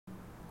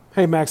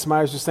Hey,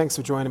 Maximizers, thanks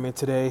for joining me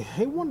today.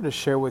 I wanted to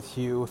share with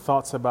you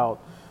thoughts about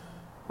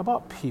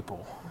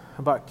people,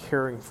 about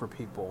caring for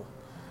people.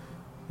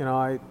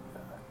 I'm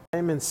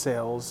in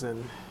sales,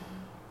 and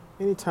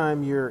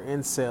anytime you're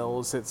in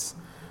sales,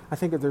 I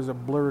think that there's a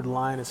blurred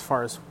line as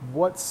far as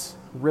what's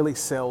really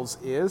sales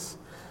is.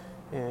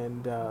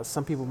 And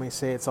some people may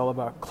say it's all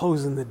about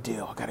closing the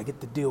deal. I got to get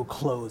the deal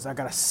closed. I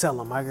got to sell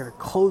them. I got to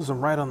close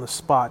them right on the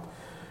spot.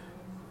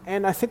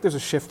 And I think there's a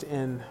shift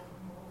in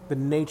the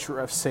nature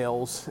of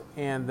sales,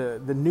 and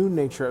the new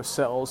nature of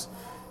sales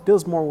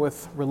deals more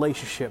with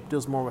relationship,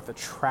 deals more with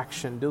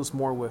attraction, deals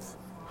more with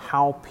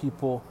how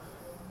people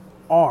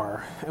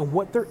are and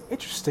what they're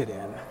interested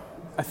in.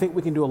 I think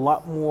we can do a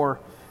lot more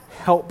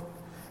help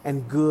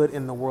and good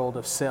in the world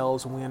of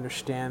sales when we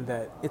understand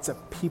that it's a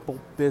people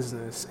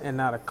business and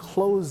not a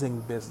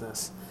closing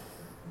business.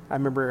 I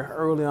remember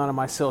early on in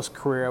my sales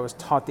career, I was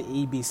taught the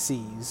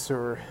ABCs,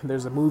 or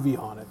there's a movie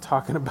on it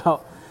talking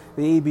about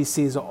the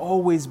ABCs will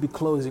always be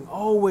closing,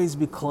 always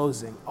be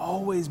closing,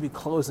 always be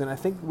closing. I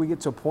think we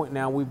get to a point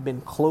now we've been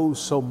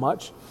closed so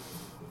much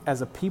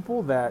as a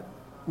people that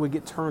we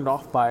get turned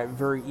off by it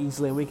very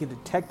easily, and we can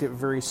detect it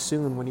very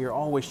soon when you're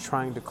always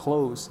trying to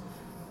close.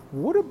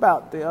 What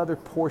about the other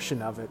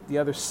portion of it, the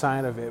other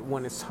side of it,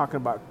 when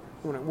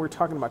we're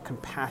talking about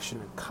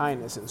compassion and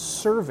kindness and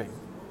serving?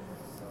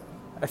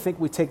 I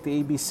think we take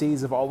the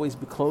ABCs of always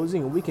be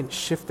closing and we can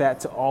shift that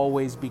to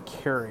always be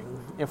caring.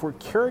 If we're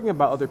caring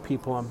about other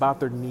people and about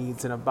their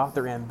needs and about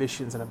their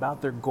ambitions and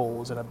about their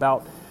goals and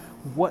about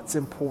what's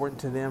important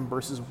to them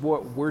versus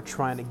what we're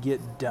trying to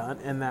get done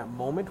in that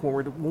moment,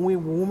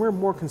 when we're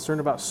more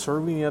concerned about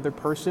serving the other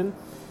person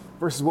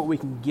versus what we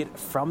can get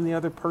from the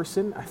other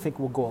person, I think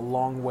we'll go a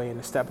long way in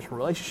establishing a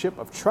relationship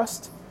of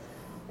trust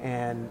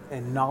and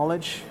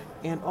knowledge.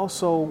 And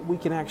also, we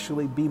can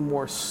actually be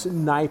more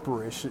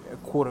sniperish,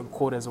 quote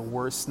unquote, as a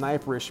word.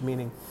 Sniperish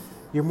meaning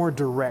you're more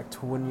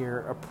direct when your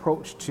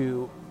approach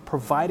to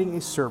providing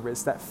a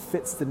service that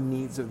fits the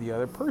needs of the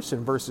other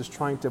person versus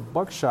trying to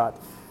buckshot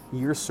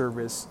your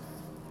service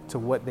to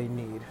what they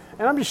need.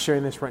 And I'm just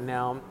sharing this right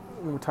now.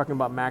 We're talking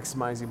about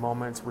maximizing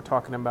moments. We're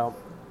talking about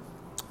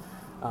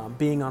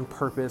being on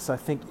purpose. I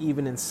think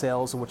even in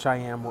sales, which I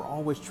am, we're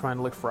always trying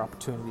to look for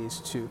opportunities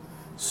to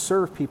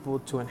serve people,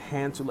 to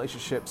enhance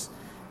relationships,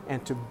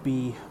 and to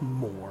be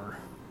more.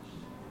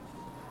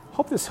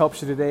 Hope this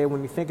helps you today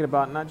when you're thinking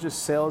about not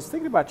just sales,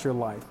 thinking about your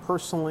life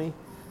personally,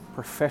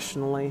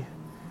 professionally,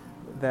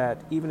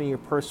 that even in your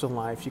personal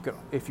life,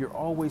 if you're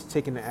always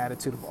taking the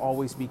attitude of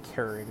always be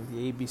caring,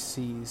 the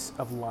ABCs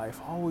of life,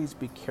 always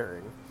be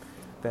caring,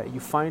 that you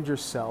find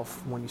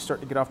yourself when you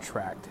start to get off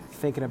track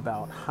thinking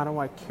about how do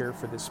I care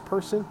for this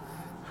person,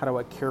 how do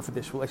I care for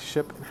this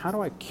relationship, and how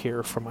do I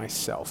care for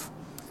myself.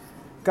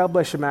 God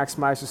bless you,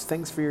 Maximizers.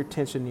 Thanks for your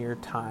attention and your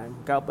time.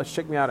 God bless.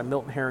 Check me out at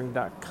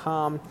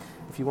miltonherring.com.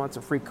 If you want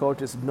some free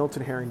coaches,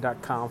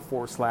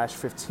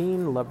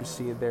 miltonherring.com/15. Love to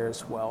see you there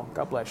as well.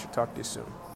 God bless you. Talk to you soon.